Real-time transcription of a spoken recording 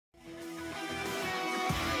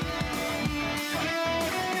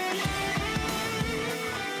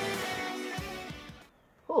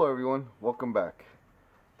Hello everyone, welcome back.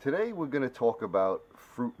 Today we're going to talk about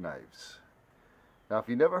fruit knives. Now if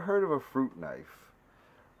you never heard of a fruit knife,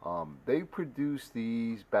 they produced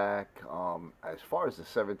these back as far as the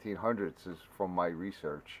 1700s is from my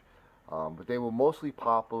research. But they were mostly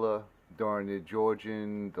popular during the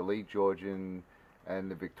Georgian, the late Georgian, and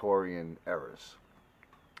the Victorian eras.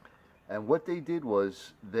 And what they did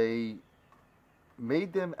was they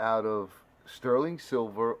made them out of sterling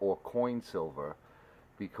silver or coin silver,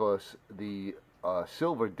 because the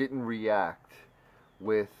silver didn't react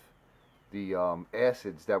with the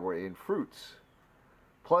acids that were in fruits.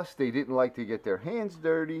 Plus, they didn't like to get their hands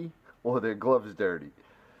dirty or their gloves dirty.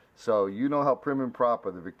 So you know how prim and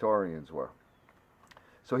proper the Victorians were.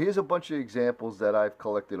 So here's a bunch of examples that I've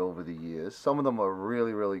collected over the years. Some of them are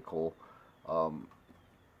really, really cool.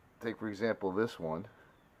 Take, for example, this one.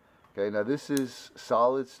 Okay, now this is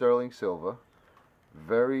solid sterling silver.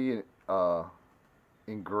 Very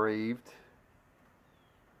engraved.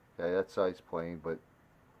 Okay, that side's plain, but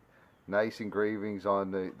nice engravings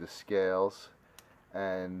on the scales.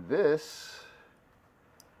 And this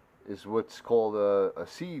is what's called a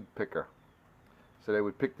seed picker. So they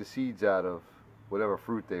would pick the seeds out of whatever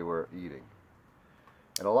fruit they were eating.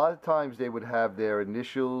 And a lot of times they would have their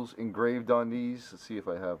initials engraved on these. Let's see if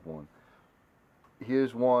I have one.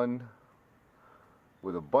 Here's one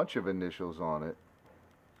with a bunch of initials on it.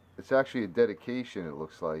 It's actually a dedication, it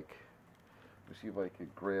looks like. Let's see if I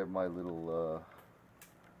could grab my little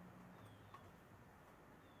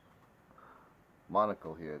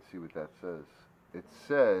monocle here and see what that says. It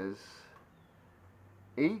says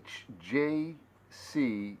HJC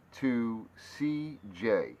to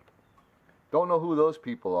CJ. Don't know who those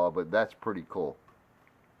people are, but that's pretty cool.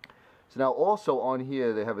 So now also on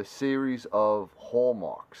here they have a series of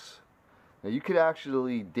hallmarks. Now you could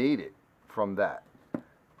actually date it from that.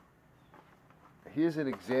 Here's an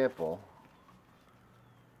example.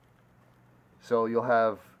 So you'll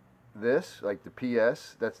have this, like the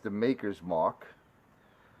PS, that's the maker's mark.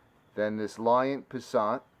 Then this lion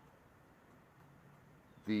passant,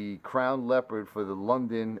 the crown leopard for the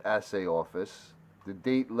London Assay Office, the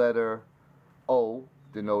date letter O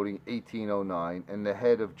denoting 1809, and the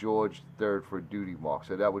head of George III for duty mark.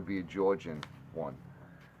 So that would be a Georgian one,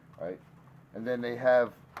 right? And then they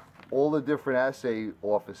have all the different assay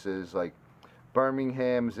offices, like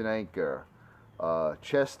Birmingham's an anchor.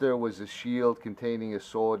 Chester was a shield containing a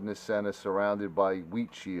sword in the center surrounded by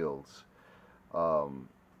wheat shields.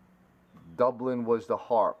 Dublin was the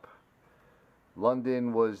harp.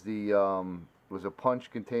 London was the was a punch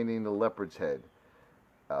containing the leopard's head.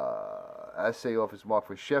 Assay office mark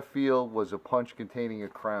for Sheffield was a punch containing a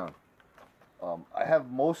crown. I have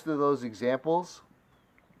most of those examples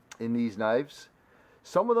in these knives.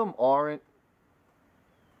 Some of them aren't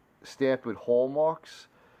stamped with hallmarks,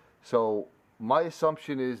 so my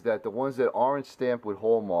assumption is that the ones that aren't stamped with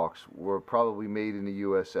hallmarks were probably made in the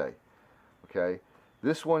USA. Okay,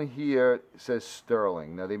 this one here says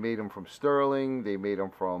sterling. Now they made them from sterling, they made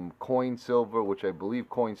them from coin silver, which I believe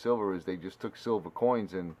coin silver is they just took silver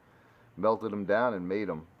coins and melted them down and made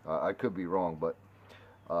them. I could be wrong, but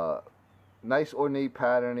nice ornate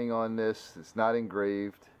patterning on this. It's not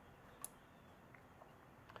engraved.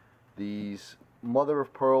 These mother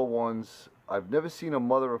of pearl ones, I've never seen a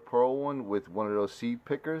mother of pearl one with one of those seed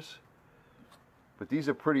pickers, but these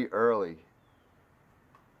are pretty early.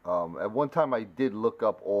 At one time I did look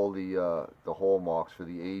up all the hallmarks for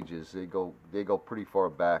the ages. They go pretty far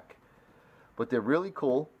back, but they're really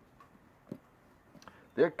cool.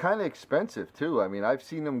 They're kind of expensive too. I mean, I've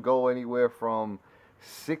seen them go anywhere from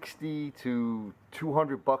 60 to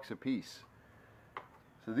 200 bucks a piece.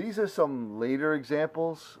 So these are some later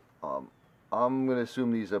examples. I'm going to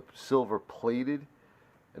assume these are silver plated,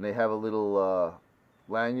 and they have a little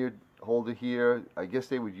lanyard holder here. I guess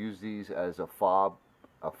they would use these as a fob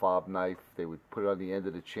knife. They would put it on the end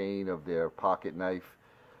of the chain of their pocket knife.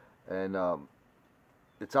 And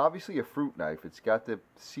it's obviously a fruit knife. It's got the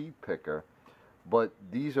seed picker, but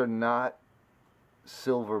these are not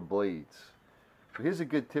silver blades. So here's a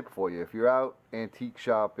good tip for you. If you're out antique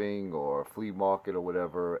shopping or flea market or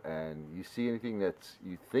whatever, and you see anything that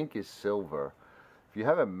you think is silver, if you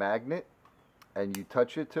have a magnet and you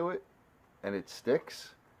touch it to it and it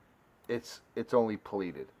sticks, it's only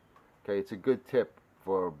plated. Okay, it's a good tip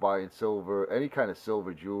for buying silver, any kind of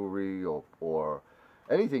silver jewelry or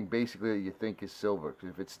anything basically that you think is silver. Because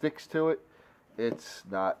if it sticks to it, it's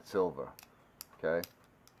not silver. Okay,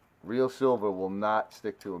 real silver will not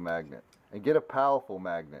stick to a magnet. And get a powerful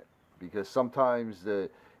magnet, because sometimes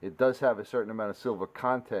it does have a certain amount of silver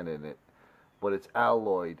content in it, but it's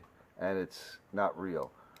alloyed and it's not real.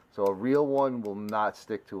 So a real one will not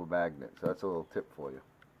stick to a magnet. So that's a little tip for you.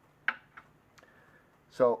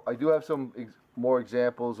 So I do have some more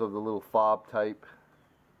examples of the little fob type.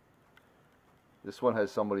 This one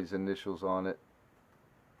has somebody's initials on it.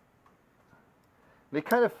 They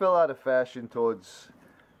kind of fell out of fashion towards,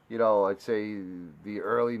 you know, I'd say the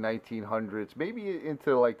early 1900s, maybe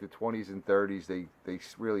into like the 20s and 30s. They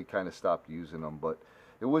really kind of stopped using them, but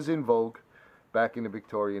it was in vogue back in the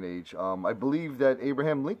Victorian age. I believe that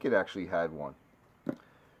Abraham Lincoln actually had one.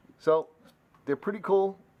 So they're pretty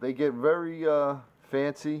cool. They get very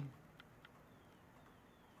fancy.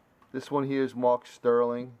 This one here is Mark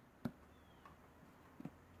Sterling.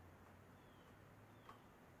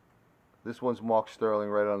 This one's Mark Sterling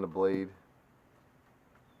right on the blade.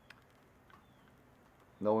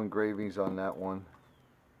 No engravings on that one.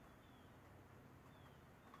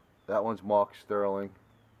 That one's Mark Sterling.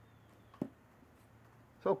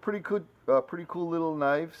 So pretty cool little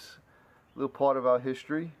knives, little part of our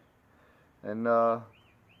history, and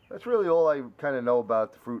that's really all I kind of know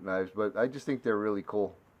about the fruit knives. But I just think they're really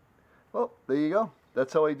cool. Well, there you go.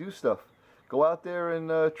 That's how I do stuff. Go out there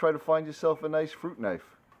and try to find yourself a nice fruit knife.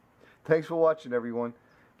 Thanks for watching, everyone.